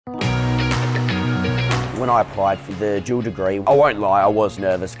When I applied for the dual degree, I won't lie, I was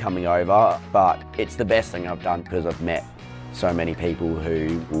nervous coming over, but it's the best thing I've done because I've met so many people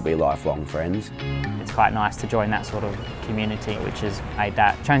who will be lifelong friends. It's quite nice to join that sort of community, which has made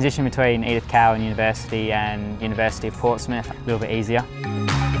that transition between Edith Cowan University and University of Portsmouth a little bit easier.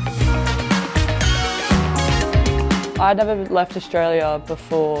 I'd never left Australia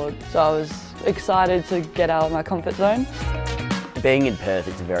before, so I was excited to get out of my comfort zone. Being in Perth,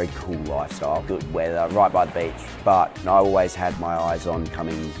 it's a very cool lifestyle, good weather, right by the beach, but I always had my eyes on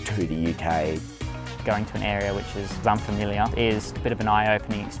coming to the UK. Going to an area which is unfamiliar is a bit of an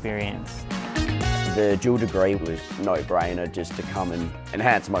eye-opening experience. The dual degree was a no-brainer just to come and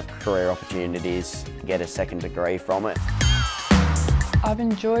enhance my career opportunities, get a second degree from it. I've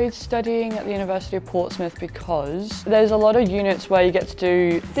enjoyed studying at the University of Portsmouth because there's a lot of units where you get to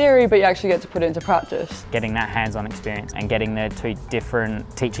do theory but you actually get to put it into practice. Getting that hands-on experience and getting the two different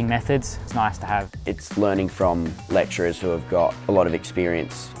teaching methods, it's nice to have. It's learning from lecturers who have got a lot of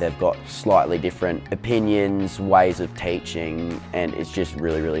experience. They've got slightly different opinions, ways of teaching, and it's just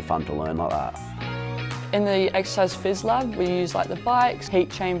really, really fun to learn like that. In the exercise phys lab, we use like the bikes, heat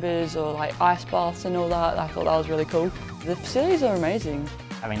chambers or like ice baths and all that. I thought that was really cool. The facilities are amazing.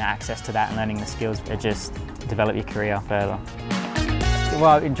 Having access to that and learning the skills will just develop your career further.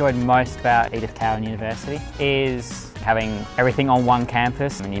 What I enjoyed most about Edith Cowan University is having everything on one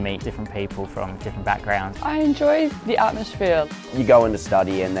campus and you meet different people from different backgrounds. I enjoy the atmosphere. You go in to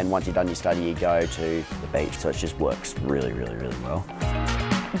study and then once you've done your study you go to the beach, so it just works really, really, really well.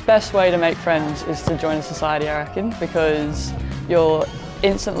 The best way to make friends is to join a society, I reckon, because you're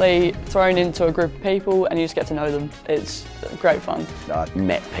instantly thrown into a group of people and you just get to know them. It's great fun. I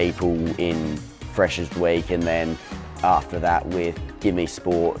met people in Freshers Week and then after that with Give Me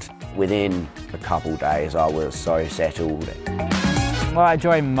Sport. Within a couple of days I was so settled. What I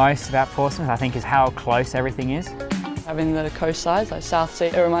enjoy most about Portsmouth I think is how close everything is. Having the coast sides, like South Sea,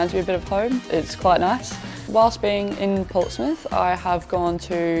 it reminds me a bit of home. It's quite nice. Whilst being in Portsmouth, I have gone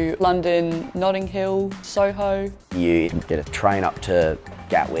to London, Notting Hill, Soho. You get a train up to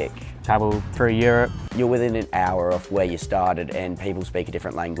Gatwick. Travel through Europe. You're within an hour of where you started and people speak a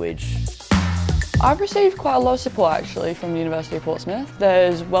different language. I've received quite a lot of support actually from the University of Portsmouth.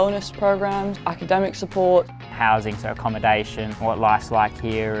 There's wellness programs, academic support. Housing, so accommodation, what life's like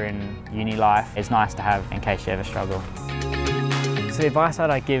here in uni life is nice to have in case you ever struggle. So the advice that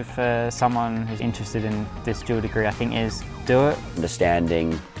I give for someone who's interested in this dual degree I think is do it.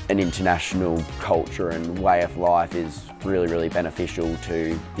 Understanding an international culture and way of life is really, really beneficial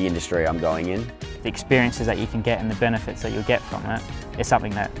to the industry I'm going in. The experiences that you can get and the benefits that you'll get from it is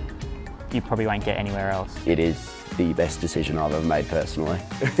something that you probably won't get anywhere else. It is the best decision I've ever made personally.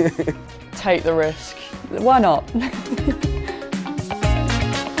 Take the risk. Why not?